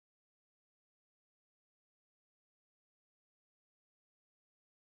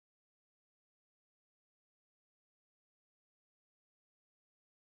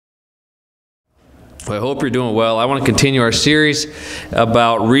I hope you're doing well. I want to continue our series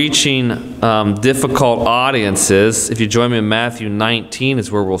about reaching difficult audiences. If you join me in Matthew 19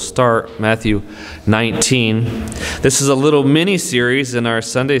 is where we'll start. Matthew 19. This is a little mini-series in our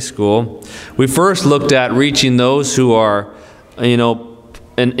Sunday school. We first looked at reaching those who are, in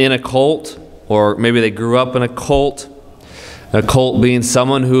a cult, or maybe they grew up in a cult. A cult being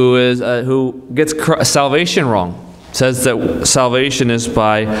someone who gets salvation wrong. Says that salvation is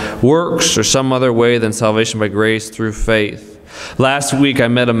by works or some other way than salvation by grace through faith. Last week I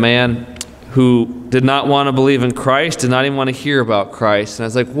met a man who did not want to believe in Christ, did not even want to hear about Christ. And I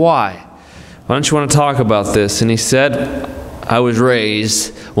was like, why? Why don't you want to talk about this? And he said, I was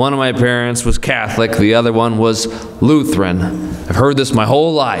raised, one of my parents was Catholic, the other one was Lutheran. I've heard this my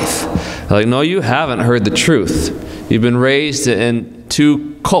whole life. I'm like, no, you haven't heard the truth. You've been raised in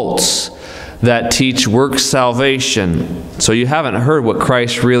two cults that teach works salvation. So you haven't heard what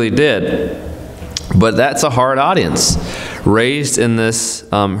Christ really did. But that's a hard audience, raised in this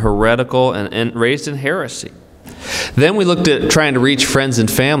heretical and raised in heresy. Then we looked at trying to reach friends and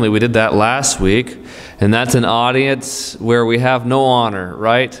family. We did that last week, and that's an audience where we have no honor,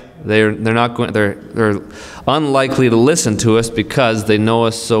 right? They're unlikely to listen to us because they know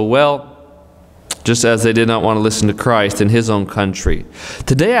us so well, just as they did not want to listen to Christ in his own country.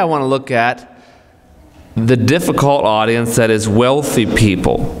 Today I want to look at the difficult audience that is wealthy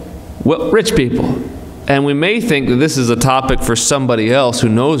people, rich people. And we may think that this is a topic for somebody else who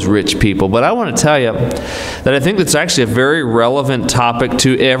knows rich people, but I want to tell you that I think that's actually a very relevant topic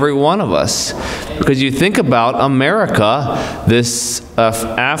to every one of us. Because you think about America, this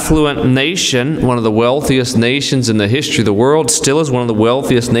affluent nation, one of the wealthiest nations in the history of the world, still is one of the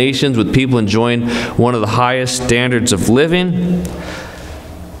wealthiest nations with people enjoying one of the highest standards of living.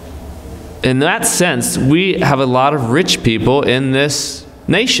 In that sense, we have a lot of rich people in this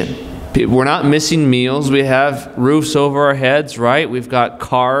nation. We're not missing meals. We have roofs over our heads, right? We've got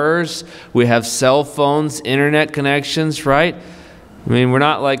cars. We have cell phones, internet connections, right? I mean, we're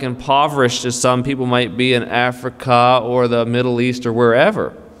not like impoverished as some people might be in Africa or the Middle East or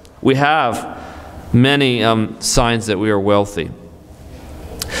wherever. We have many signs that we are wealthy.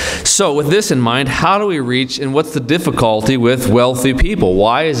 So with this in mind, how do we reach, and what's the difficulty with wealthy people?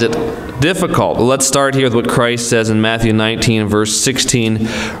 Why is it difficult? Well, let's start here with what Christ says in Matthew 19, verse 16.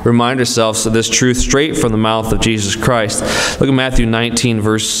 Remind ourselves of this truth straight from the mouth of Jesus Christ. Look at Matthew 19,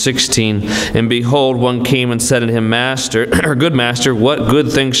 verse 16. And behold, one came and said unto him, Master, or good master, what good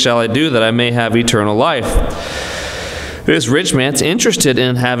things shall I do that I may have eternal life? This rich man's interested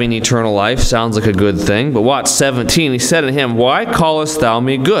in having eternal life. Sounds like a good thing. But watch 17. He said unto him, Why callest thou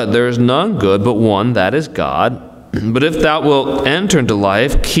me good? There is none good but one, that is God. But if thou wilt enter into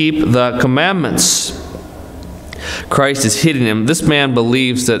life, keep the commandments. Christ is hitting him. This man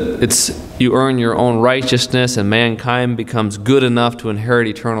believes that you earn your own righteousness and mankind becomes good enough to inherit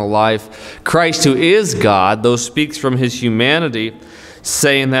eternal life. Christ, who is God, though speaks from his humanity,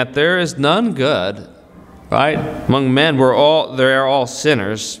 saying that there is none good. Right? Among men, they are all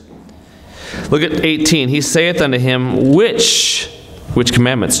sinners. Look at 18. He saith unto him, Which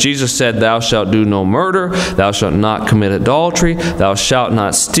commandments? Jesus said, Thou shalt do no murder, thou shalt not commit adultery, thou shalt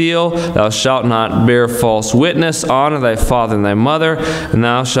not steal, thou shalt not bear false witness, honor thy father and thy mother, and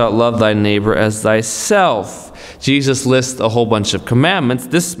thou shalt love thy neighbor as thyself. Jesus lists a whole bunch of commandments.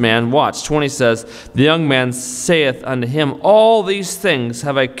 This man, watch, 20 says, The young man saith unto him, All these things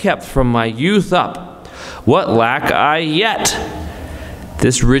have I kept from my youth up. What lack I yet?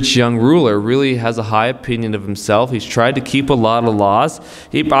 This rich young ruler really has a high opinion of himself. He's tried to keep a lot of laws.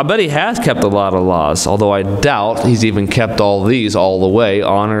 I bet he has kept a lot of laws, although I doubt he's even kept all these all the way.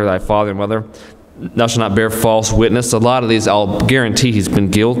 Honor thy father and mother. Thou shalt not bear false witness. A lot of these I'll guarantee he's been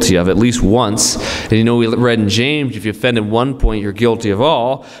guilty of at least once. And we read in James, if you offend at one point, you're guilty of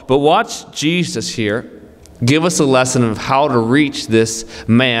all. But watch Jesus here give us a lesson of how to reach this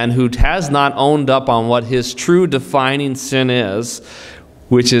man who has not owned up on what his true defining sin is,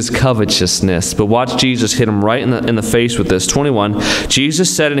 which is covetousness. But watch Jesus hit him right in the face with this. 21,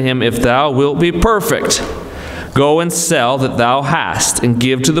 Jesus said unto him, If thou wilt be perfect, go and sell that thou hast, and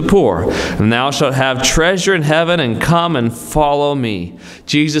give to the poor, and thou shalt have treasure in heaven, and come and follow me.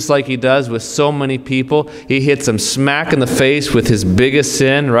 Jesus, like he does with so many people, he hits them smack in the face with his biggest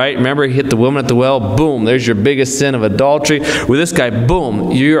sin, right? Remember, he hit the woman at the well, boom, there's your biggest sin of adultery. With this guy,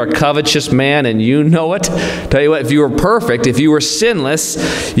 boom, you're a covetous man, and you know it. Tell you what, if you were perfect, if you were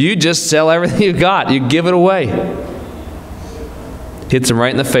sinless, you just sell everything you got. You give it away. Hits him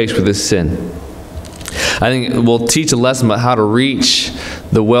right in the face with his sin. I think we'll teach a lesson about how to reach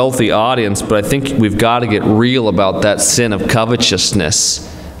the wealthy audience, but I think we've got to get real about that sin of covetousness.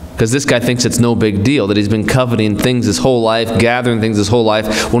 Because this guy thinks it's no big deal, that he's been coveting things his whole life, gathering things his whole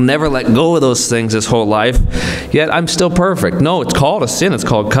life, will never let go of those things his whole life, yet I'm still perfect. No, it's called a sin. It's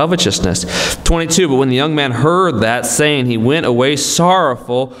called covetousness. 22, but when the young man heard that saying, he went away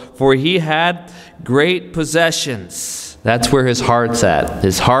sorrowful, for he had great possessions. That's where his heart's at.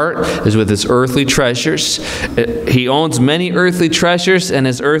 His heart is with his earthly treasures. He owns many earthly treasures, and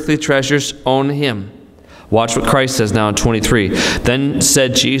his earthly treasures own him. Watch what Christ says now in 23. Then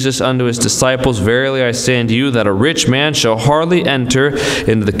said Jesus unto his disciples, verily I say unto you that a rich man shall hardly enter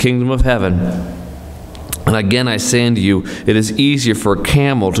into the kingdom of heaven. And again I say unto you, it is easier for a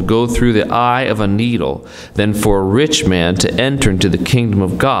camel to go through the eye of a needle than for a rich man to enter into the kingdom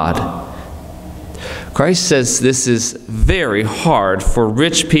of God. Christ says this is very hard for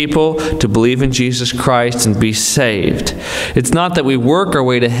rich people to believe in Jesus Christ and be saved. It's not that we work our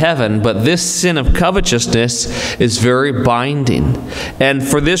way to heaven, but this sin of covetousness is very binding. And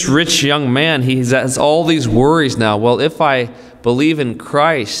for this rich young man, he has all these worries now. Well, if I believe in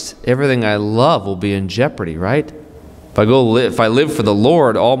Christ, everything I love will be in jeopardy, right? If I live for the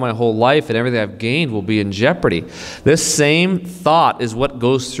Lord all my whole life and everything I've gained will be in jeopardy. This same thought is what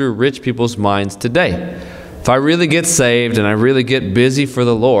goes through rich people's minds today. If I really get saved and I really get busy for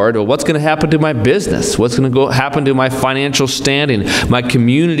the Lord, well, what's going to happen to my business? What's going to happen to my financial standing, my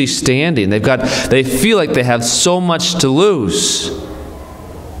community standing? They feel like they have so much to lose.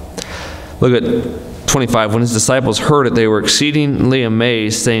 Look at 25, when his disciples heard it, they were exceedingly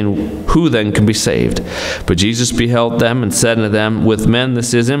amazed, saying, who then can be saved? But Jesus beheld them and said unto them, with men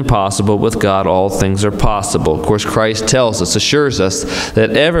this is impossible, with God all things are possible. Of course, Christ tells us, assures us,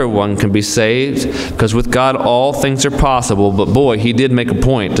 that everyone can be saved, because with God all things are possible. But boy, he did make a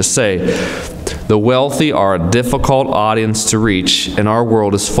point to say, the wealthy are a difficult audience to reach, and our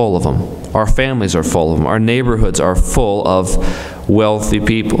world is full of them. Our families are full of them. Our neighborhoods are full of wealthy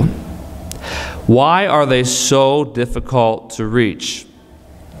people. Why are they so difficult to reach?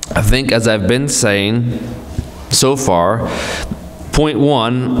 I think, as I've been saying so far, point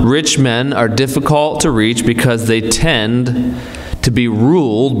one, rich men are difficult to reach because they tend to be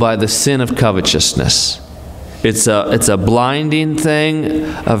ruled by the sin of covetousness. It's a blinding thing,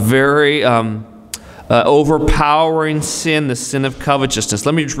 a very overpowering sin, the sin of covetousness.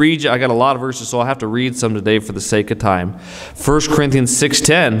 Let me read you. I got a lot of verses, so I'll have to read some today for the sake of time. 1 Corinthians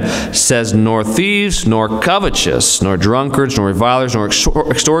 6:10 says, nor thieves, nor covetous, nor drunkards, nor revilers, nor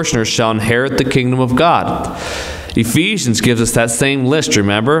extortioners shall inherit the kingdom of God. Ephesians gives us that same list,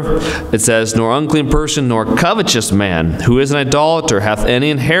 remember? It says, nor unclean person, nor covetous man, who is an idolater, hath any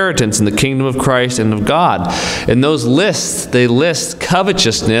inheritance in the kingdom of Christ and of God. In those lists, they list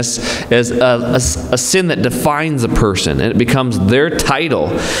covetousness as a sin that defines a person, and it becomes their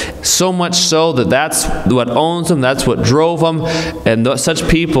title. So much so that that's what owns them, that's what drove them, and such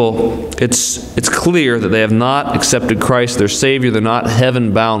people, it's clear that they have not accepted Christ, their Savior. They're not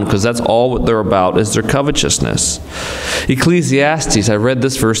heaven-bound, because that's all what they're about, is their covetousness. Ecclesiastes, I read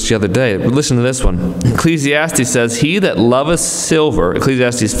this verse the other day. Listen to this one. Ecclesiastes says, he that loveth silver,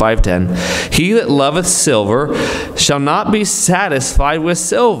 Ecclesiastes 5:10, he that loveth silver shall not be satisfied with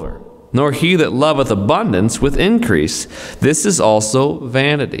silver, nor he that loveth abundance with increase. This is also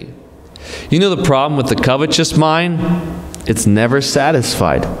vanity. You know the problem with the covetous mind? It's never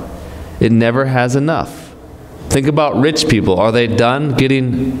satisfied. It never has enough. Think about rich people. Are they done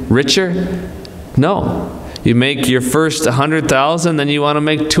getting richer? No. You make your first 100,000, then you want to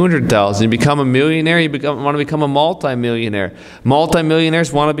make 200,000. You become a millionaire, you want to become a multimillionaire.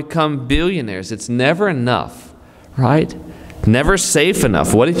 Multimillionaires want to become billionaires. It's never enough, right? Never safe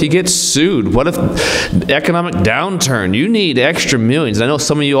enough. What if you get sued? What if economic downturn? You need extra millions. I know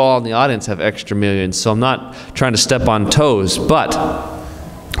some of you all in the audience have extra millions, so I'm not trying to step on toes, but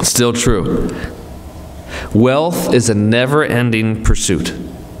it's still true. Wealth is a never-ending pursuit.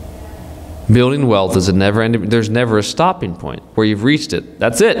 Building wealth is a never-ending, there's never a stopping point where you've reached it.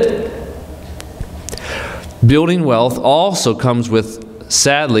 That's it. Building wealth also comes with,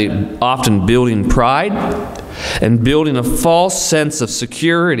 sadly, often building pride and building a false sense of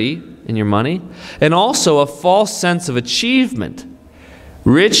security in your money, and also a false sense of achievement.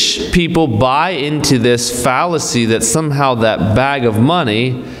 Rich people buy into this fallacy that somehow that bag of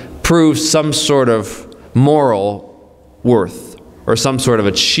money proves some sort of moral worth, or some sort of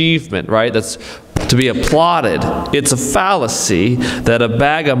achievement, right? That's to be applauded. It's a fallacy that a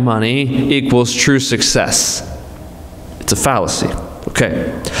bag of money equals true success. It's a fallacy.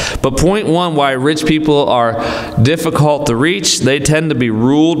 Okay. But point one, why rich people are difficult to reach, they tend to be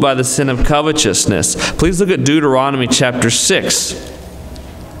ruled by the sin of covetousness. Please look at Deuteronomy chapter 6.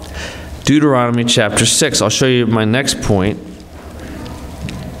 Deuteronomy chapter 6. I'll show you my next point.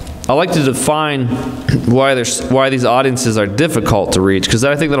 I like to define why these audiences are difficult to reach, because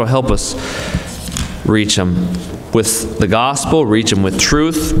I think that'll help us reach them with the gospel, reach them with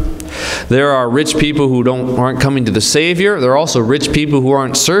truth. There are rich people who aren't coming to the Savior. There are also rich people who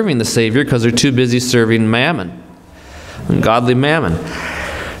aren't serving the Savior because they're too busy serving mammon, ungodly mammon.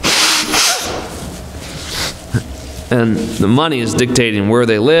 And the money is dictating where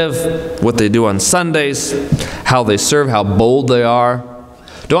they live, what they do on Sundays, how they serve, how bold they are.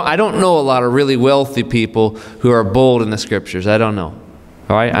 I don't know a lot of really wealthy people who are bold in the Scriptures. I don't know.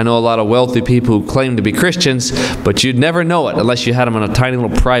 All right? I know a lot of wealthy people who claim to be Christians, but you'd never know it unless you had them in a tiny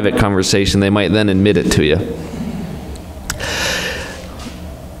little private conversation. They might then admit it to you.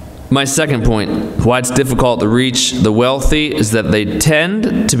 My second point, why it's difficult to reach the wealthy, is that they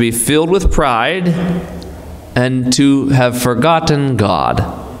tend to be filled with pride and to have forgotten God.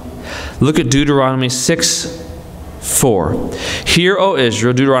 Look at Deuteronomy 6:4. Hear, O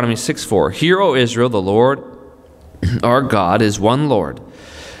Israel, Deuteronomy 6:4. Hear, O Israel, the Lord our God is one Lord.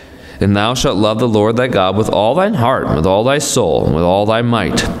 And thou shalt love the Lord thy God with all thine heart, and with all thy soul, and with all thy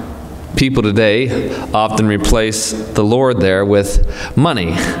might. People today often replace the Lord there with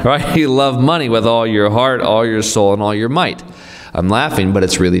money, right? You love money with all your heart, all your soul, and all your might. I'm laughing, but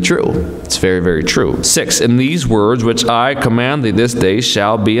it's really true. It's very, very true. 6, and these words which I command thee this day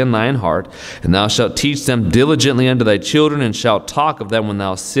shall be in thine heart, and thou shalt teach them diligently unto thy children, and shalt talk of them when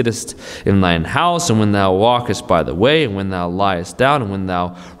thou sittest in thine house, and when thou walkest by the way, and when thou liest down, and when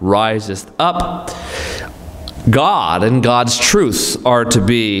thou risest up. God and God's truths are to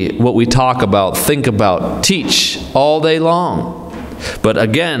be what we talk about, think about, teach all day long. But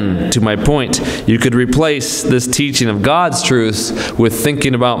again, to my point, you could replace this teaching of God's truths with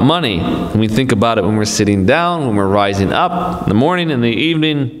thinking about money. And we think about it when we're sitting down, when we're rising up, in the morning, in the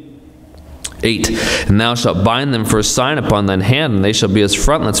evening. 8, and thou shalt bind them for a sign upon thine hand, and they shall be as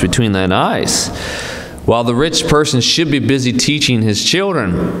frontlets between thine eyes. While the rich person should be busy teaching his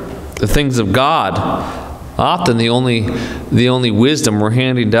children the things of God, often the only wisdom we're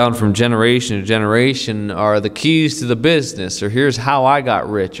handing down from generation to generation are the keys to the business, or here's how I got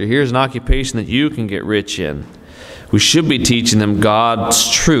rich, or here's an occupation that you can get rich in. We should be teaching them God's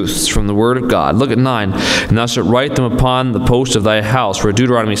truths from the Word of God. Look at 9. And thou shalt write them upon the post of thy house. We're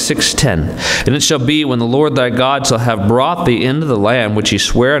Deuteronomy 6:10. And it shall be when the Lord thy God shall have brought thee into the land which he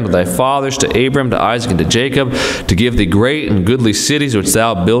sware unto thy fathers, to Abram, to Isaac, and to Jacob, to give thee great and goodly cities which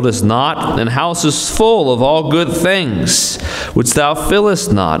thou buildest not, and houses full of all good things which thou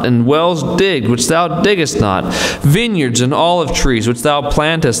fillest not, and wells digged which thou diggest not, vineyards and olive trees which thou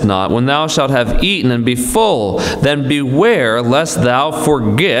plantest not. When thou shalt have eaten and be full, then beware lest thou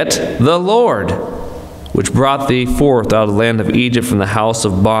forget the Lord, which brought thee forth out of the land of Egypt from the house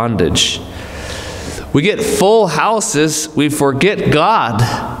of bondage. We get full houses, we forget God.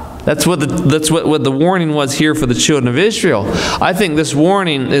 That's what the warning was here for the children of Israel. I think this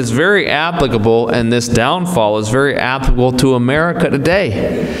warning is very applicable, and this downfall is very applicable to America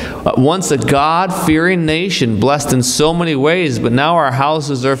today. Once a God-fearing nation, blessed in so many ways, but now our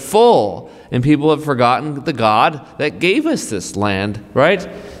houses are full. And people have forgotten the God that gave us this land, right?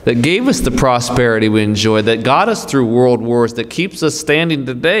 That gave us the prosperity we enjoy, that got us through world wars, that keeps us standing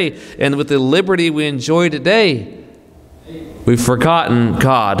today, and with the liberty we enjoy today. We've forgotten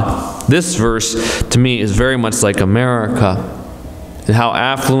God. This verse, to me, is very much like America, and how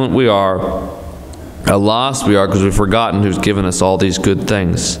affluent we are, how lost we are because we've forgotten who's given us all these good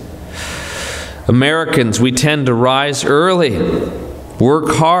things. Americans, we tend to rise early, work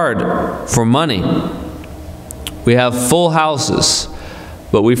hard for money. We have full houses,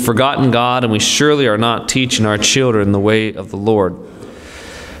 but we've forgotten God, and we surely are not teaching our children the way of the Lord.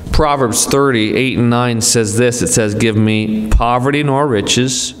 Proverbs 30:8-9 says this. It says, give me poverty nor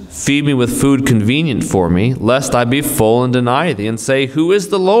riches, feed me with food convenient for me, lest I be full and deny thee, and say, who is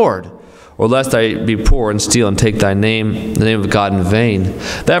the Lord? Or lest I be poor and steal and take thy name, the name of God, in vain.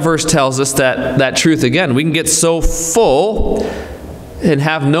 That verse tells us that truth again. We can get so full and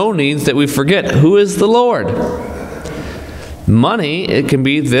have no needs that we forget who is the Lord. Money, it can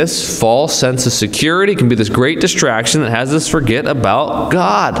be this false sense of security. It can be this great distraction that has us forget about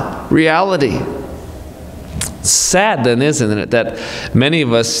God, reality. Sad then, isn't it, that many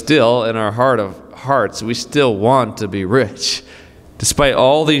of us still, in our heart of hearts, we still want to be rich, despite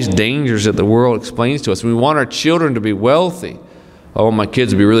all these dangers that the world explains to us. We want our children to be wealthy. I want my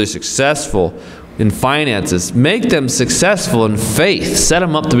kids to be really successful in finances. Make them successful in faith. Set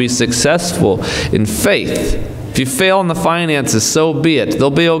them up to be successful in faith. If you fail in the finances, so be it.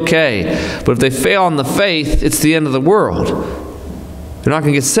 They'll be okay. But if they fail in the faith, it's the end of the world. They're not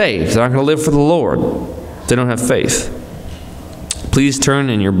going to get saved. They're not going to live for the Lord. They don't have faith. Please turn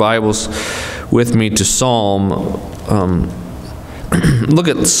in your Bibles with me to Psalm. Look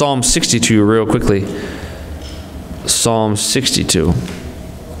at Psalm 62 real quickly. Psalm 62.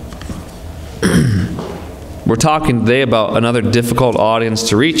 We're talking today about another difficult audience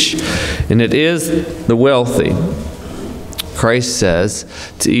to reach, and it is the wealthy. Christ says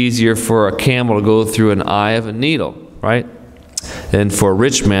it's easier for a camel to go through an eye of a needle, right, than for a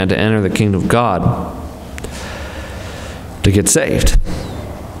rich man to enter the kingdom of God, to get saved.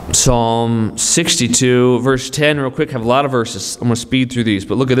 Psalm 62, verse 10, real quick. I have a lot of verses. I'm going to speed through these,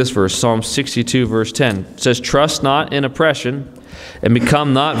 but look at this verse. Psalm 62, verse 10. It says, "Trust not in oppression, and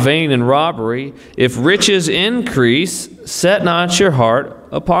become not vain in robbery. If riches increase, set not your heart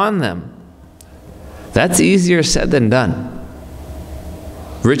upon them." That's easier said than done.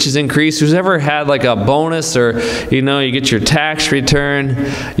 Riches increase. Who's ever had like a bonus, or you get your tax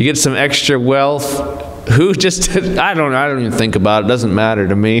return, you get some extra wealth? Who just, I don't even think about it. It doesn't matter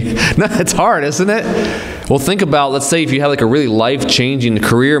to me. No, it's hard, isn't it? Well, think about, let's say if you had like a really life-changing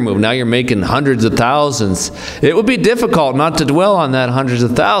career move, now you're making hundreds of thousands. It would be difficult not to dwell on that hundreds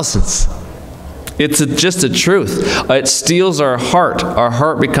of thousands. It's just a truth. It steals our heart. Our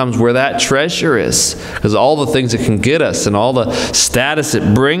heart becomes where that treasure is, because all the things it can get us and all the status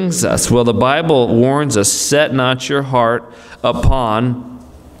it brings us. Well, the Bible warns us, set not your heart upon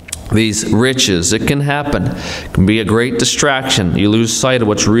these riches. It can happen. It can be a great distraction. You lose sight of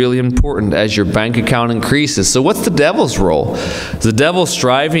what's really important as your bank account increases. So what's the devil's role? Is the devil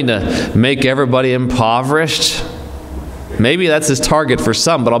striving to make everybody impoverished? Maybe that's his target for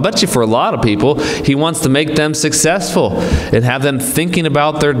some, but I'll bet you for a lot of people, he wants to make them successful and have them thinking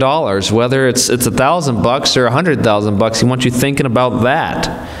about their dollars, whether it's $1,000 or $100,000. He wants you thinking about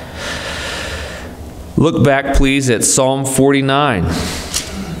that. Look back, please, at Psalm 49.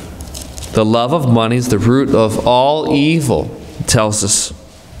 The love of money is the root of all evil, it tells us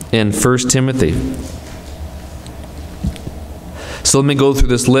in 1 Timothy. So let me go through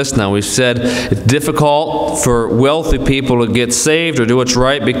this list now. We've said it's difficult for wealthy people to get saved or do what's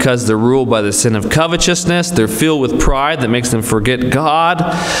right because they're ruled by the sin of covetousness. They're filled with pride that makes them forget God.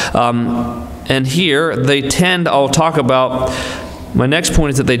 And here they tend, I'll talk about, my next point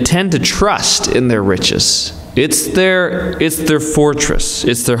is that they tend to trust in their riches. It's their fortress.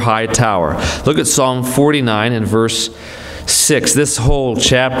 It's their high tower. Look at Psalm 49 and verse 6. This whole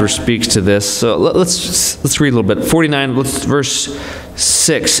chapter speaks to this. So let's read a little bit. 49, verse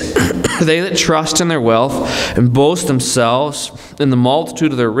 6. They that trust in their wealth and boast themselves in the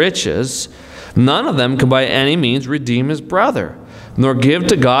multitude of their riches, none of them can by any means redeem his brother, nor give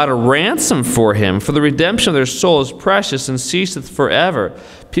to God a ransom for him. For the redemption of their soul is precious and ceaseth forever.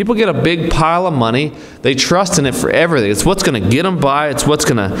 People get a big pile of money. They trust in it for everything. It's what's going to get them by. It's what's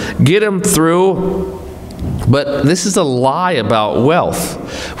going to get them through. But this is a lie about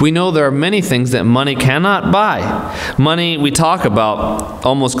wealth. We know there are many things that money cannot buy. Money, we talk about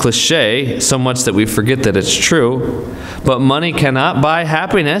almost cliche, so much that we forget that it's true. But money cannot buy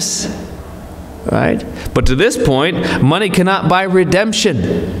happiness. Right? But to this point, money cannot buy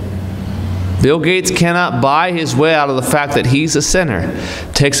redemption. Bill Gates cannot buy his way out of the fact that he's a sinner.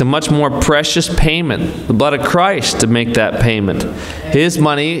 It takes a much more precious payment, the blood of Christ, to make that payment. His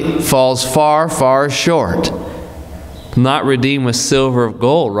money falls far, far short. Not redeemed with silver or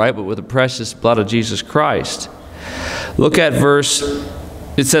gold, right? But with the precious blood of Jesus Christ. Look at verse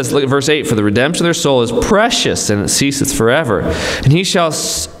 8. For the redemption of their soul is precious, and it ceaseth forever. And he shall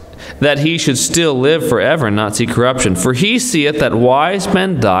that he should still live forever and not see corruption. For he seeth that wise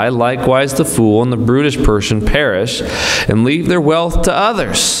men die, likewise the fool and the brutish person perish, and leave their wealth to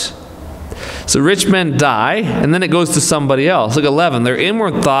others. So rich men die, and then it goes to somebody else. Look, 11. Their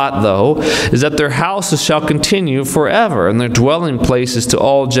inward thought, though, is that their houses shall continue forever, and their dwelling places to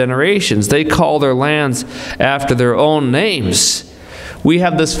all generations. They call their lands after their own names. We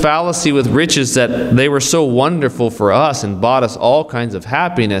have this fallacy with riches that they were so wonderful for us and bought us all kinds of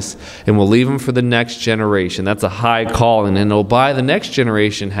happiness, and we'll leave them for the next generation. That's a high calling, and it'll buy the next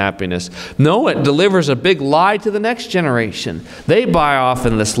generation happiness. No, it delivers a big lie to the next generation. They buy off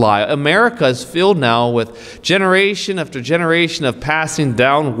in this lie. America is filled now with generation after generation of passing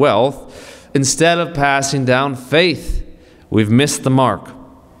down wealth instead of passing down faith. We've missed the mark.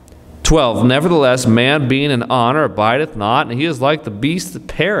 12. Nevertheless, man being in honor abideth not, and he is like the beasts that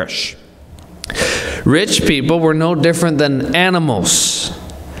perish. Rich people were no different than animals.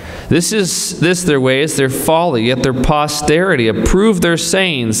 This their way is their folly, yet their posterity approve their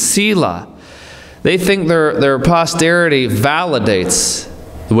sayings. Selah. They think their posterity validates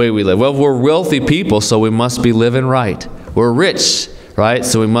the way we live. Well, we're wealthy people, so we must be living right. We're rich, right?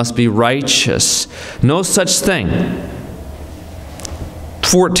 So we must be righteous. No such thing.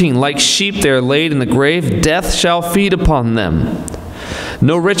 14, like sheep they are laid in the grave, death shall feed upon them.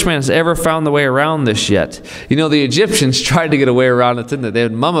 No rich man has ever found the way around this yet. You know, the Egyptians tried to get a way around it, didn't they? They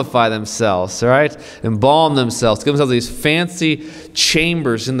would mummify themselves, right? Embalm themselves, give themselves these fancy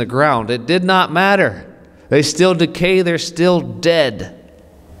chambers in the ground. It did not matter. They still decay, they're still dead.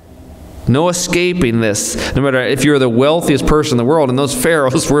 No escaping this, no matter if you're the wealthiest person in the world, and those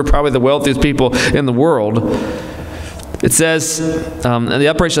pharaohs were probably the wealthiest people in the world. It says, and the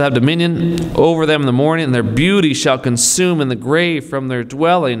upright shall have dominion over them in the morning, and their beauty shall consume in the grave from their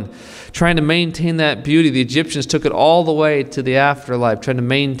dwelling. Trying to maintain that beauty, the Egyptians took it all the way to the afterlife, trying to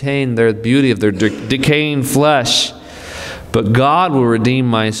maintain their beauty of their decaying flesh. But God will redeem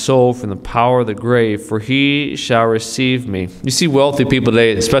my soul from the power of the grave, for he shall receive me. You see wealthy people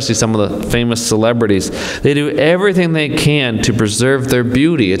today, especially some of the famous celebrities, they do everything they can to preserve their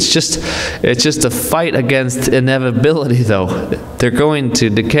beauty. It's just a fight against inevitability, though. They're going to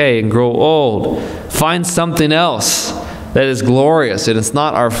decay and grow old. Find something else that is glorious, and it's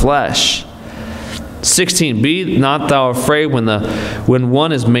not our flesh. 16, be not thou afraid when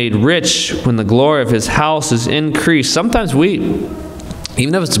one is made rich, when the glory of his house is increased. Sometimes we,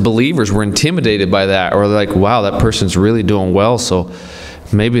 even if it's believers, we're intimidated by that, or like, wow, that person's really doing well, so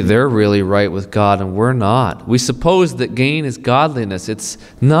maybe they're really right with God and we're not. We suppose that gain is godliness. It's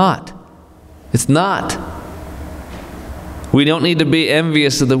not. It's not. We don't need to be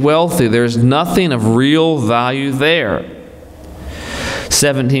envious of the wealthy. There's nothing of real value there.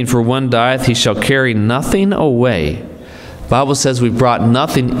 17, for one dieth, he shall carry nothing away. The Bible says we brought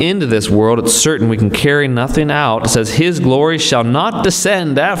nothing into this world. It's certain we can carry nothing out. It says his glory shall not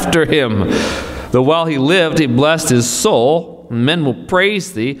descend after him. Though while he lived, he blessed his soul. And men will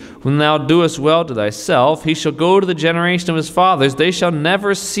praise thee when thou doest well to thyself. He shall go to the generation of his fathers. They shall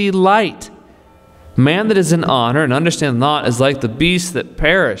never see light. Man that is in honor and understand not is like the beasts that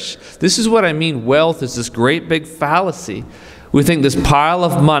perish. This is what I mean. Wealth is this great big fallacy. We think this pile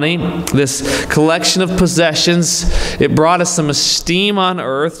of money, this collection of possessions, it brought us some esteem on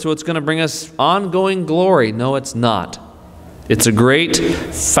earth, so it's going to bring us ongoing glory. No, it's not. It's a great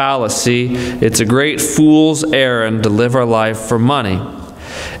fallacy. It's a great fool's errand to live our life for money.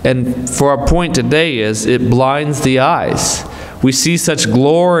 And for our point today is, it blinds the eyes. We see such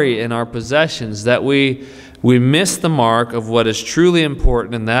glory in our possessions that we miss the mark of what is truly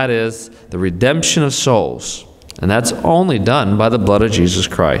important, and that is the redemption of souls. And that's only done by the blood of Jesus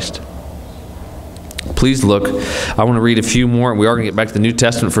Christ. Please look. I want to read a few more. We are going to get back to the New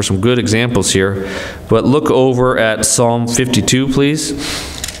Testament for some good examples here. But look over at Psalm 52, please.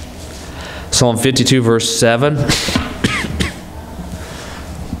 Psalm 52, verse 7.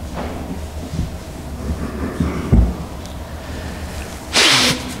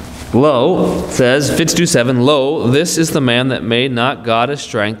 Lo, says 52:7, lo, this is the man that made not God his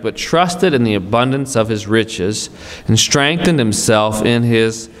strength, but trusted in the abundance of his riches, and strengthened himself in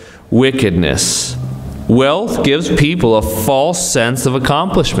his wickedness. Wealth gives people a false sense of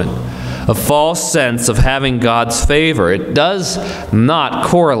accomplishment, a false sense of having God's favor. It does not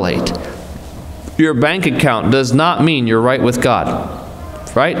correlate. Your bank account does not mean you're right with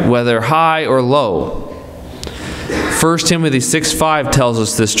God, right? Whether high or low. 1 Timothy 6:5 tells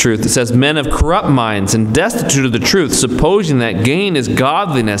us this truth. It says, men of corrupt minds and destitute of the truth, supposing that gain is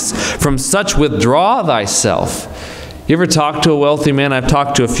godliness, from such withdraw thyself. You ever talk to a wealthy man? I've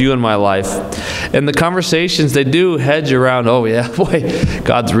talked to a few in my life. And the conversations, they do hedge around, oh yeah, boy,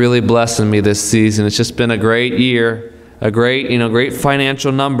 God's really blessing me this season. It's just been a great year. Great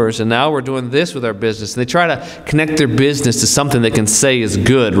financial numbers, and now we're doing this with our business. And they try to connect their business to something they can say is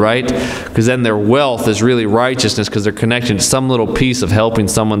good, right? Because then their wealth is really righteousness, because they're connected to some little piece of helping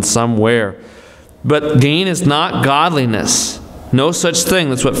someone somewhere. But gain is not godliness. No such thing.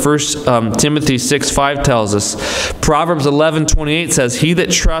 That's what 1 Timothy 6:5 tells us. Proverbs 11:28 says, he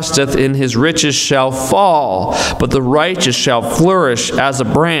that trusteth in his riches shall fall, but the righteous shall flourish as a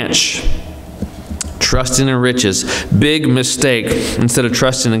branch. Trusting in riches. Big mistake instead of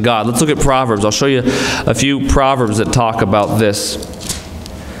trusting in God. Let's look at Proverbs. I'll show you a few Proverbs that talk about this.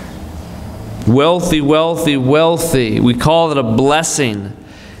 Wealthy, wealthy, wealthy. We call it a blessing.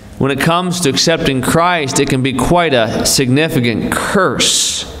 When it comes to accepting Christ, it can be quite a significant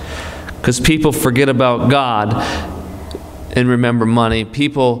curse, because people forget about God and remember money.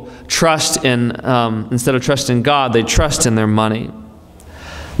 People trust in, instead of trusting God, they trust in their money.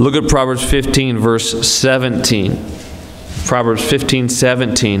 Look at Proverbs 15, verse 17. Proverbs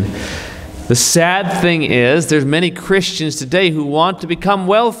 15:17. The sad thing is, there's many Christians today who want to become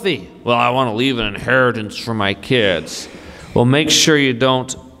wealthy. Well, I want to leave an inheritance for my kids. Well, make sure you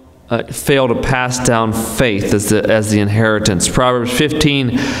don't fail to pass down faith as the inheritance. Proverbs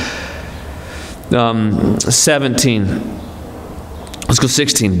 15, 17. Let's go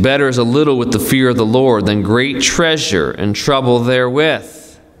 16. Better is a little with the fear of the Lord than great treasure and trouble therewith.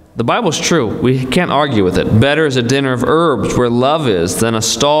 The Bible's true. We can't argue with it. Better is a dinner of herbs where love is than a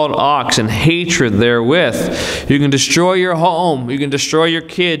stalled ox and hatred therewith. You can destroy your home. You can destroy your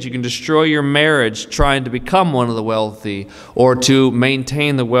kids. You can destroy your marriage trying to become one of the wealthy or to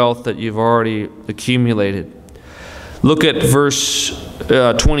maintain the wealth that you've already accumulated. Look at verse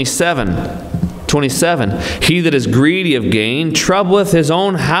 27. 27. He that is greedy of gain troubleth his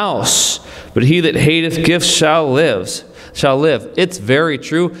own house, but he that hateth gifts shall live. It's very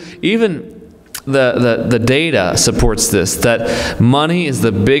true. Even the data supports this, that money is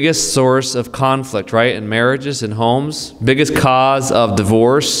the biggest source of conflict, right, in marriages and homes. Biggest cause of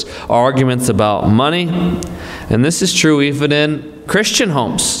divorce, arguments about money. And this is true even in Christian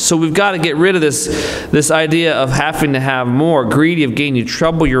homes. So we've got to get rid of this idea of having to have more. Greedy of gain, you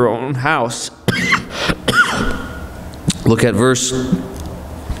trouble your own house. Look at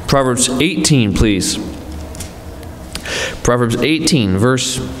Proverbs 18, please. Proverbs 18,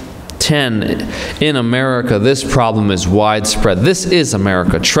 verse 10. In America, this problem is widespread. This is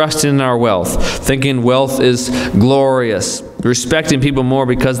America, trusting in our wealth, thinking wealth is glorious, respecting people more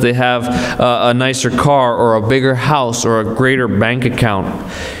because they have a nicer car or a bigger house or a greater bank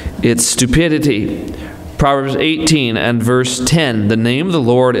account. It's stupidity. Proverbs 18 and verse 10. The name of the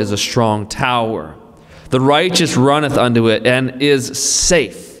Lord is a strong tower. The righteous runneth unto it and is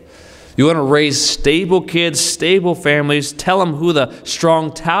safe. You want to raise stable kids, stable families, tell them who the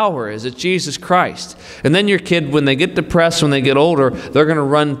strong tower is. It's Jesus Christ. And then your kid, when they get depressed, when they get older, they're going to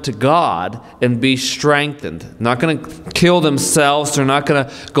run to God and be strengthened. Not going to kill themselves. They're not going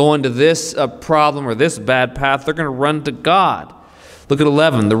to go into this problem or this bad path. They're going to run to God. Look at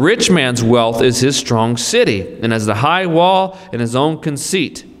 11. The rich man's wealth is his strong city, and has the high wall in his own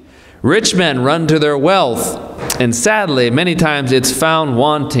conceit. Rich men run to their wealth, and sadly, many times it's found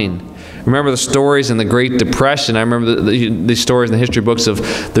wanting. Remember the stories in the Great Depression. I remember the stories in the history books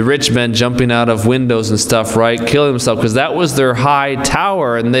of the rich men jumping out of windows and stuff, right? Killing themselves because that was their high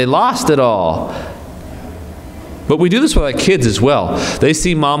tower and they lost it all. But we do this with our kids as well. They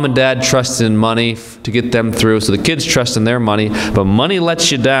see mom and dad trust in money to get them through, so the kids trust in their money, but money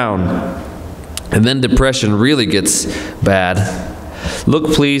lets you down. And then depression really gets bad.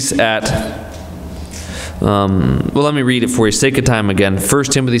 Look please at well, let me read it for you, sake of time again. 1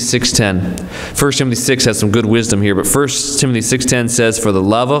 Timothy 6:10. 1 Timothy 6 has some good wisdom here, but 1 Timothy 6:10 says, For the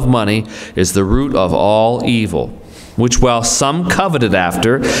love of money is the root of all evil, which while some coveted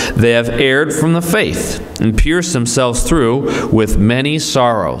after, they have erred from the faith, and pierced themselves through with many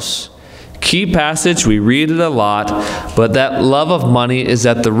sorrows. Key passage, we read it a lot, but that love of money is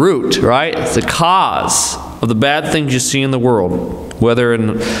at the root, right? It's the cause of the bad things you see in the world. Whether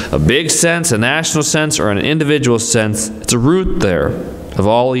in a big sense, a national sense, or an individual sense, it's a root there of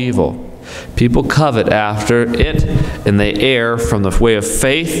all evil. People covet after it, and they err from the way of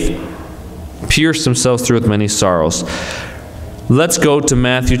faith, pierce themselves through with many sorrows. Let's go to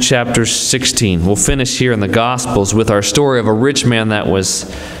Matthew chapter 16. We'll finish here in the Gospels with our story of a rich man that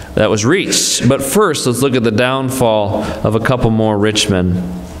was reached. But first, let's look at the downfall of a couple more rich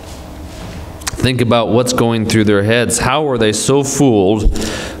men. Think about what's going through their heads. How were they so fooled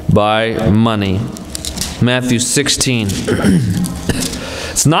by money? Matthew 16.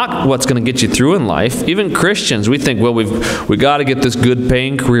 It's not what's going to get you through in life. Even Christians, we think, well, we got to get this good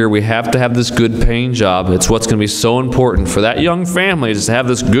paying career. We have to have this good paying job. It's what's going to be so important for that young family is to have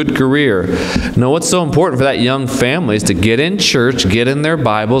this good career. No, what's so important for that young family is to get in church, get in their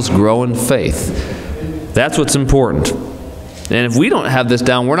Bibles, grow in faith. That's what's important. And if we don't have this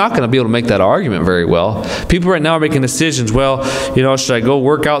down, we're not going to be able to make that argument very well. People right now are making decisions. Well, you know, should I go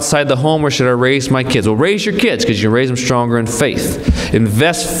work outside the home or should I raise my kids? Well, raise your kids because you can raise them stronger in faith.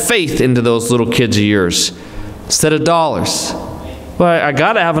 Invest faith into those little kids of yours instead of dollars. Well, I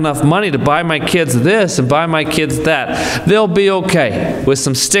got to have enough money to buy my kids this and buy my kids that. They'll be okay with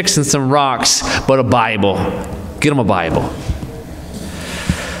some sticks and some rocks, but a Bible. Get them a Bible.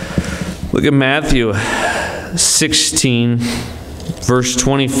 Look at Matthew 16, verse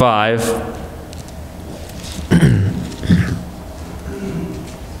 25.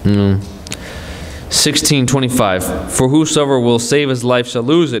 16:25. For whosoever will save his life shall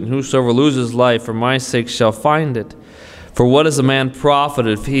lose it, and whosoever loses life for my sake shall find it. For what is a man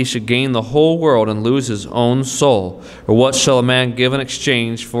profited if he should gain the whole world and lose his own soul? Or what shall a man give in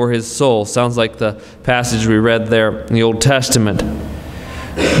exchange for his soul? Sounds like the passage we read there in the Old Testament.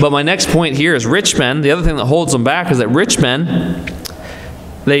 But my next point here is rich men. The other thing that holds them back is that rich men,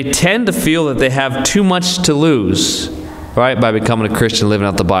 they tend to feel that they have too much to lose, right, by becoming a Christian, living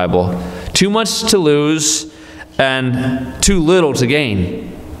out the Bible. Too much to lose and too little to gain.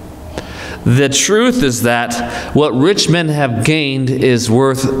 The truth is that what rich men have gained is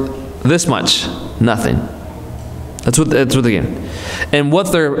worth this much, nothing. That's what they gain. And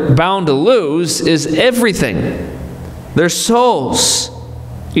what they're bound to lose is everything. Their souls,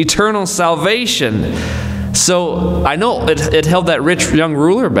 eternal salvation. So I know it held that rich young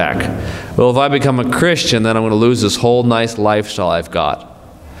ruler back. Well, if I become a Christian, then I'm going to lose this whole nice lifestyle I've got.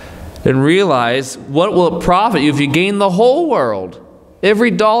 And realize, what will it profit you if you gain the whole world?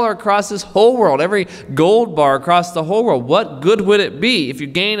 Every dollar across this whole world, every gold bar across the whole world. What good would it be if you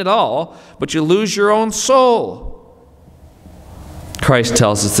gain it all, but you lose your own soul? Christ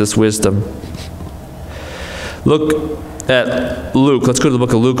tells us this wisdom. Look at Luke. Let's go to the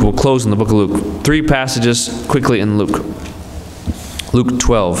book of Luke. We'll close in the book of Luke. 3 passages quickly in Luke. Luke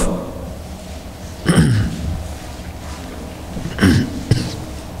 12.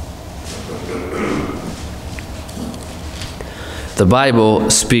 The Bible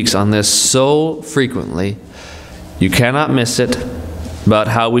speaks on this so frequently. You cannot miss it, about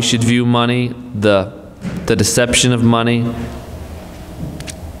how we should view money, the deception of money.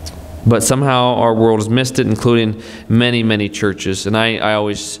 But somehow our world has missed it, including many, many churches. And I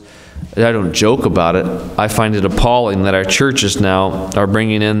don't joke about it. I find it appalling that our churches now are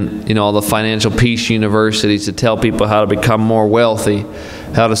bringing in, all the financial peace universities to tell people how to become more wealthy,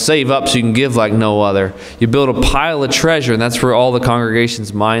 how to save up so you can give like no other. You build a pile of treasure, and that's where all the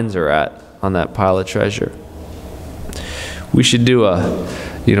congregation's minds are at, on that pile of treasure. We should do a,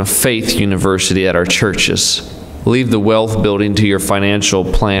 faith university at our churches. Leave the wealth building to your financial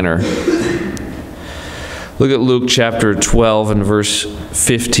planner. Look at Luke chapter 12 and verse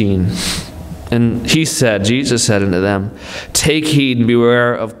 15. And Jesus said unto them, Take heed and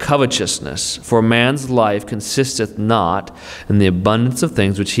beware of covetousness, for man's life consisteth not in the abundance of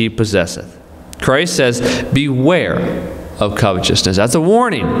things which he possesseth. Christ says, beware of covetousness. That's a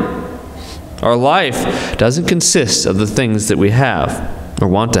warning. Our life doesn't consist of the things that we have or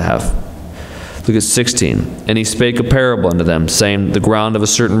want to have. Look at 16. And he spake a parable unto them, saying, The ground of a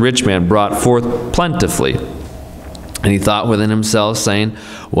certain rich man brought forth plentifully. And he thought within himself, saying,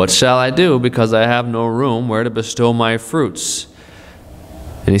 What shall I do, because I have no room where to bestow my fruits?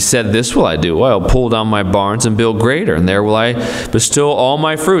 And he said, This will I do. Well, I'll pull down my barns and build greater, and there will I bestow all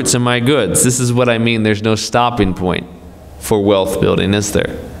my fruits and my goods. This is what I mean. There's no stopping point for wealth building, is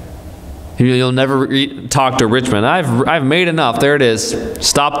there? You'll never talk to a rich man. I've made enough. There it is.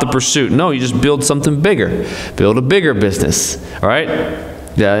 Stop the pursuit. No, you just build something bigger. Build a bigger business. All right?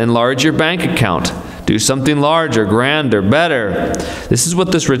 Enlarge your bank account. Do something larger, grander, better. This is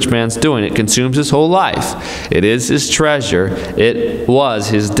what this rich man's doing. It consumes his whole life. It is his treasure. It was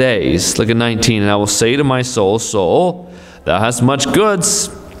his days. Look at 19. And I will say to my soul, Soul, thou hast much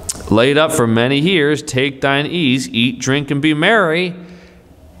goods laid up for many years. Take thine ease, eat, drink, and be merry.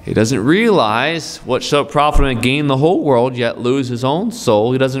 He doesn't realize what shall profit him to gain the whole world, yet lose his own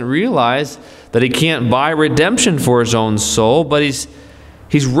soul. He doesn't realize that he can't buy redemption for his own soul, but he's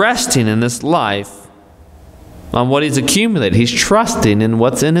resting in this life on what he's accumulated. He's trusting in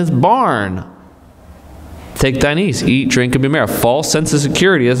what's in his barn. Take thine ease, eat, drink, and be merry. A false sense of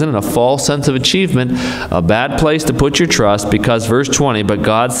security, isn't it? A false sense of achievement. A bad place to put your trust, because verse 20, But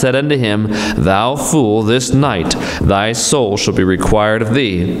God said unto him, Thou fool, this night thy soul shall be required of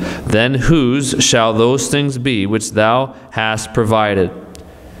thee. Then whose shall those things be which thou hast provided?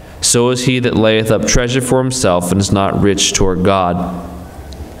 So is he that layeth up treasure for himself, and is not rich toward God.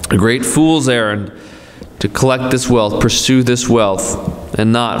 A great fool's errand to collect this wealth, pursue this wealth,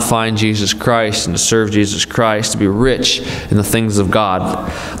 and not find Jesus Christ and to serve Jesus Christ, to be rich in the things of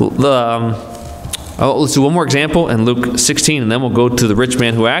God. Let's do one more example in Luke 16, and then we'll go to the rich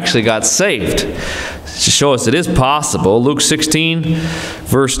man who actually got saved to show us it is possible. Luke 16,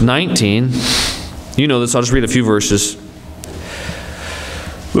 verse 19. You know this. I'll just read a few verses.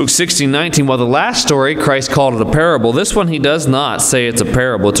 Luke 16:19, while the last story, Christ called it a parable. This one he does not say it's a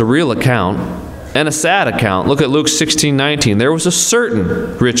parable. It's a real account and a sad account. Look at Luke 16:19. There was a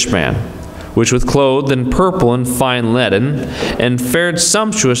certain rich man, which was clothed in purple and fine linen, and fared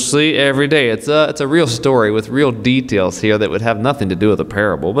sumptuously every day. It's a real story with real details here that would have nothing to do with a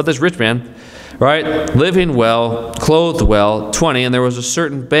parable. But this rich man, right, living well, clothed well, 20, and there was a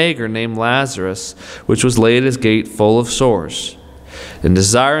certain beggar named Lazarus, which was laid at his gate full of sores, and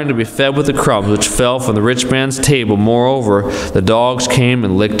desiring to be fed with the crumbs which fell from the rich man's table. Moreover, the dogs came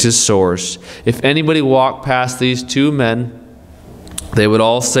and licked his sores. If anybody walked past these two men They would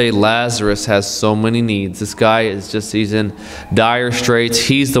all say, Lazarus has so many needs. This guy he's in dire straits.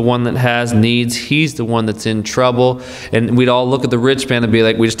 He's the one that has needs. He's the one that's in trouble. And we'd all look at the rich man and be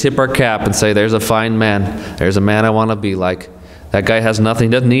like, we just tip our cap and say, there's a fine man. There's a man I want to be like. That guy has nothing,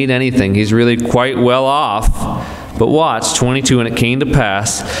 doesn't need anything. He's really quite well off. But watch, 22, and it came to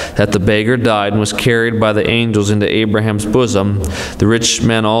pass that the beggar died and was carried by the angels into Abraham's bosom. The rich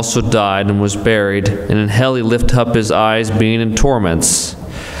man also died and was buried. And in hell he lifted up his eyes, being in torments.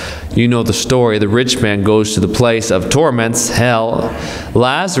 You know the story. The rich man goes to the place of torments, hell.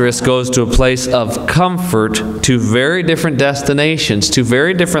 Lazarus goes to a place of comfort, to very different destinations, to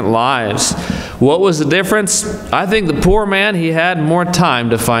very different lives. What was the difference? I think the poor man, he had more time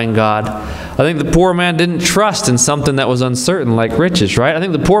to find God. I think the poor man didn't trust in something that was uncertain like riches, right? I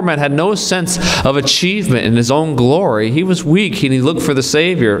think the poor man had no sense of achievement in his own glory. He was weak and he looked for the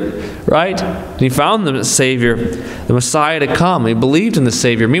Savior, right? And he found the Savior, the Messiah to come. He believed in the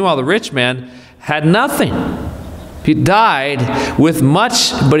Savior. Meanwhile, the rich man had nothing. He died with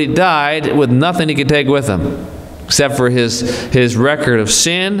much, but he died with nothing he could take with him, except for his record of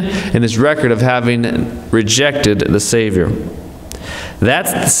sin and his record of having rejected the Savior.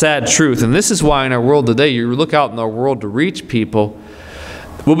 That's the sad truth. And this is why in our world today, you look out in our world to reach people.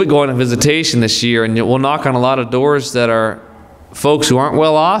 We'll be going on visitation this year, and we'll knock on a lot of doors that are folks who aren't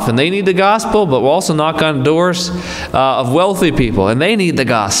well off, and they need the gospel, but we'll also knock on doors of wealthy people, and they need the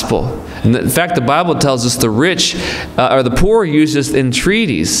gospel. And in fact, the Bible tells us the rich, or the poor use this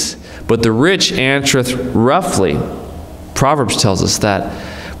entreaties, but the rich answereth roughly. Proverbs tells us that,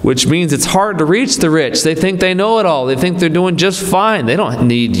 which means it's hard to reach the rich. They think they know it all. They think they're doing just fine. They don't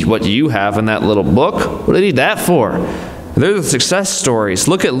need what you have in that little book. What do they need that for? They're the success stories.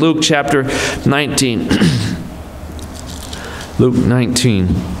 Look at Luke chapter 19. Luke 19.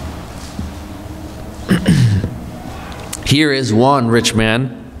 Here is one rich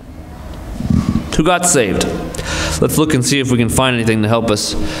man who got saved. Let's look and see if we can find anything to help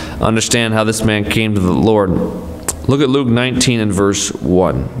us understand how this man came to the Lord. Look at Luke 19 and verse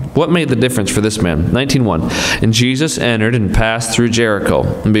 1. What made the difference for this man? 19:1. And Jesus entered and passed through Jericho.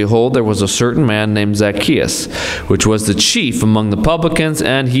 And behold, there was a certain man named Zacchaeus, which was the chief among the publicans,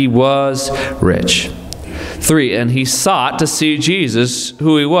 and he was rich. 3. And he sought to see Jesus,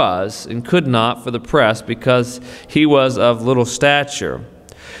 who he was, and could not for the press, because he was of little stature.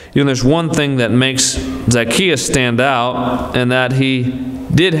 You know, there's one thing that makes Zacchaeus stand out, and that he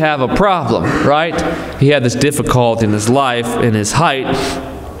did have a problem, right? He had this difficulty in his life, in his height.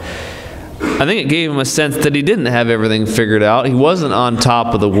 I think it gave him a sense that he didn't have everything figured out. He wasn't on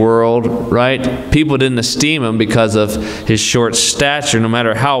top of the world, right? People didn't esteem him because of his short stature. No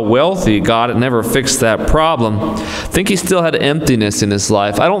matter how wealthy he got, it never fixed that problem. I think he still had emptiness in his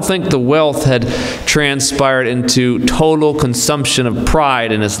life. I don't think the wealth had transpired into total consumption of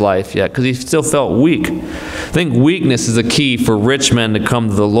pride in his life yet, because he still felt weak. I think weakness is a key for rich men to come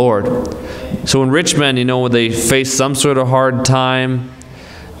to the Lord. So when rich men, you know, when they face some sort of hard time,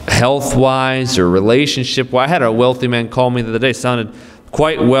 health-wise or relationship. Well, I had a wealthy man call me the other day, sounded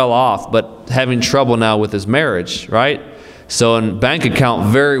quite well off, but having trouble now with his marriage, right? So in bank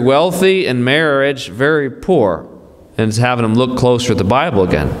account, very wealthy, in marriage, very poor. And it's having him look closer at the Bible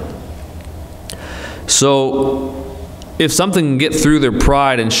again. So if something can get through their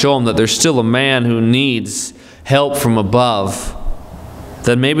pride and show them that there's still a man who needs help from above,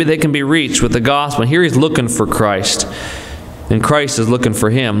 then maybe they can be reached with the gospel. Here he's looking for Christ, and Christ is looking for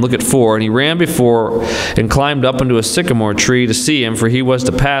him. Look at 4. And he ran before and climbed up into a sycamore tree to see him, for he was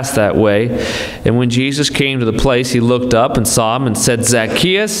to pass that way. And when Jesus came to the place, he looked up and saw him and said,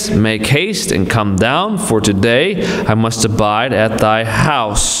 Zacchaeus, make haste and come down, for today I must abide at thy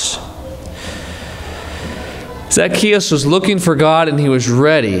house. Zacchaeus was looking for God, and he was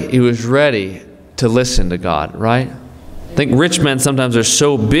ready. He was ready to listen to God, right? I think rich men sometimes are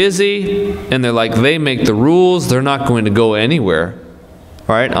so busy, and they're like, they make the rules. They're not going to go anywhere,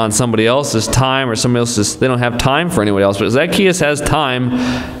 right, on somebody else's time or somebody else's. They don't have time for anyone else. But Zacchaeus has time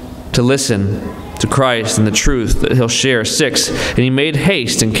to listen to Christ and the truth that he'll share. 6. And he made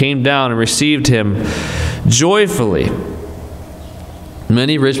haste and came down and received him joyfully.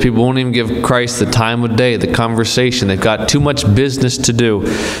 Many rich people won't even give Christ the time of day, the conversation. They've got too much business to do.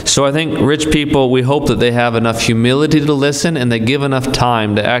 So I think rich people, we hope that they have enough humility to listen, and they give enough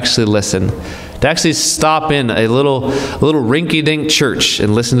time to actually listen, to actually stop in a little rinky-dink church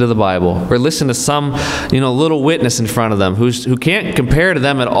and listen to the Bible, or listen to some, little witness in front of them who can't compare to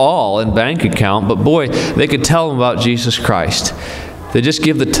them at all in bank account, but boy, they could tell them about Jesus Christ. They just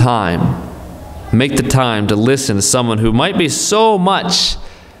give the time. Make the time to listen to someone who might be so much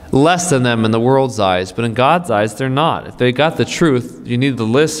less than them in the world's eyes, but in God's eyes, they're not. If they got the truth, you need to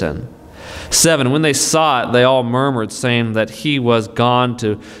listen. 7, when they saw it, they all murmured, saying that he was gone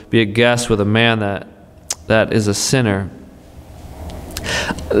to be a guest with a man that is a sinner.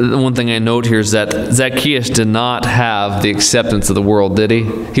 One thing I note here is that Zacchaeus did not have the acceptance of the world, did he?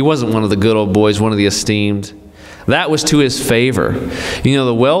 He wasn't one of the good old boys, one of the esteemed. That was to his favor. You know,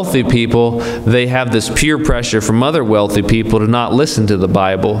 the wealthy people, they have this peer pressure from other wealthy people to not listen to the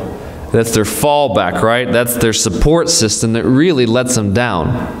Bible. That's their fallback, right? That's their support system that really lets them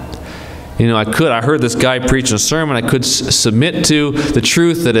down. You know, I heard this guy preach a sermon, I could submit to the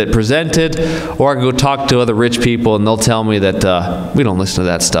truth that it presented, or I could go talk to other rich people and they'll tell me that we don't listen to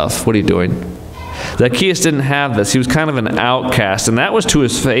that stuff. What are you doing? Zacchaeus didn't have this. He was kind of an outcast, and that was to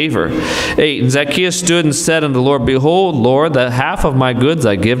his favor. 8, and Zacchaeus stood and said unto the Lord, Behold, Lord, that half of my goods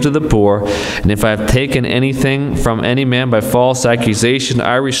I give to the poor, and if I have taken anything from any man by false accusation,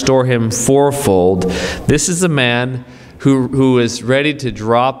 I restore him fourfold. This is a man who is ready to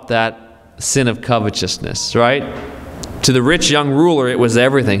drop that sin of covetousness, right? To the rich young ruler, it was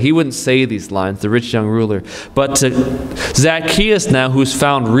everything. He wouldn't say these lines, the rich young ruler. But to Zacchaeus now, who's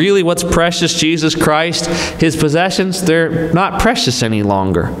found really what's precious, Jesus Christ, his possessions, they're not precious any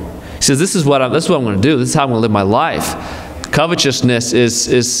longer. He says, this is what I'm going to do. This is how I'm going to live my life. Covetousness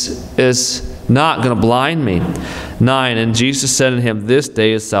is not going to blind me. 9, and Jesus said unto him, This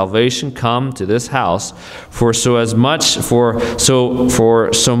day is salvation come to this house, for so much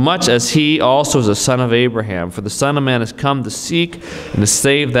as he also is a son of Abraham. For the Son of Man has come to seek and to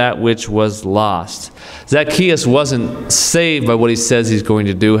save that which was lost. Zacchaeus wasn't saved by what he says he's going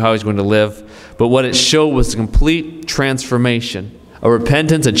to do, how he's going to live, but what it showed was a complete transformation, a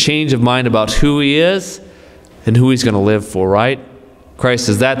repentance, a change of mind about who he is and who he's going to live for, right? Christ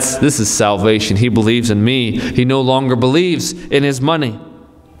says, this is salvation. He believes in me. He no longer believes in his money.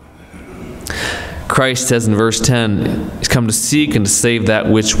 Christ says in verse 10, he's come to seek and to save that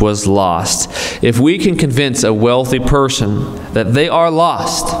which was lost. If we can convince a wealthy person that they are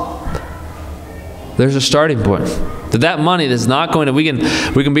lost, there's a starting point. That money is not going to, we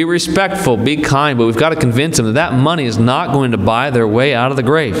can be respectful, be kind, but we've got to convince them that money is not going to buy their way out of the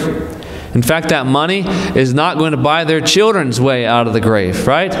grave. In fact, that money is not going to buy their children's way out of the grave,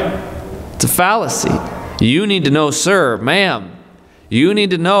 right? It's a fallacy. You need to know, sir, ma'am, you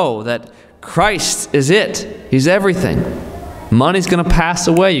need to know that Christ is it. He's everything. Money's going to pass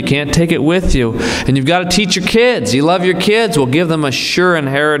away. You can't take it with you. And you've got to teach your kids. You love your kids. Well, give them a sure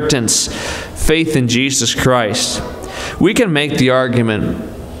inheritance, faith in Jesus Christ. We can make the argument.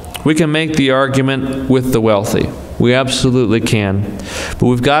 We can make the argument with the wealthy. We absolutely can. But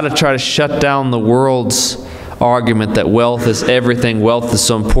we've got to try to shut down the world's argument that wealth is everything. Wealth is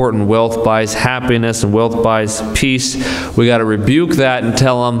so important. Wealth buys happiness and wealth buys peace. We got to rebuke that and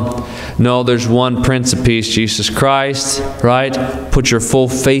tell them, no, there's one Prince of Peace, Jesus Christ, right? Put your full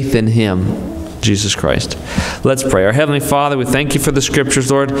faith in him, Jesus Christ. Let's pray. Our Heavenly Father, we thank you for the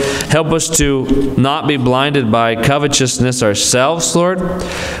Scriptures, Lord. Help us to not be blinded by covetousness ourselves, Lord.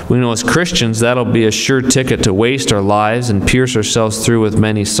 We know as Christians that'll be a sure ticket to waste our lives and pierce ourselves through with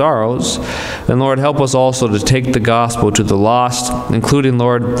many sorrows. And Lord, help us also to take the gospel to the lost, including,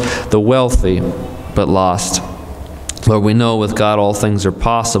 Lord, the wealthy but lost. Lord, we know with God all things are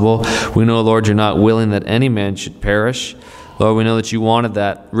possible. We know, Lord, you're not willing that any man should perish. Lord, we know that you wanted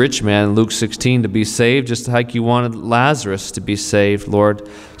that rich man in Luke 16 to be saved, just like you wanted Lazarus to be saved, Lord.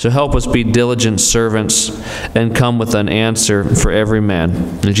 So help us be diligent servants and come with an answer for every man.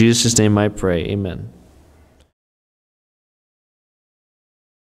 In Jesus' name I pray, amen.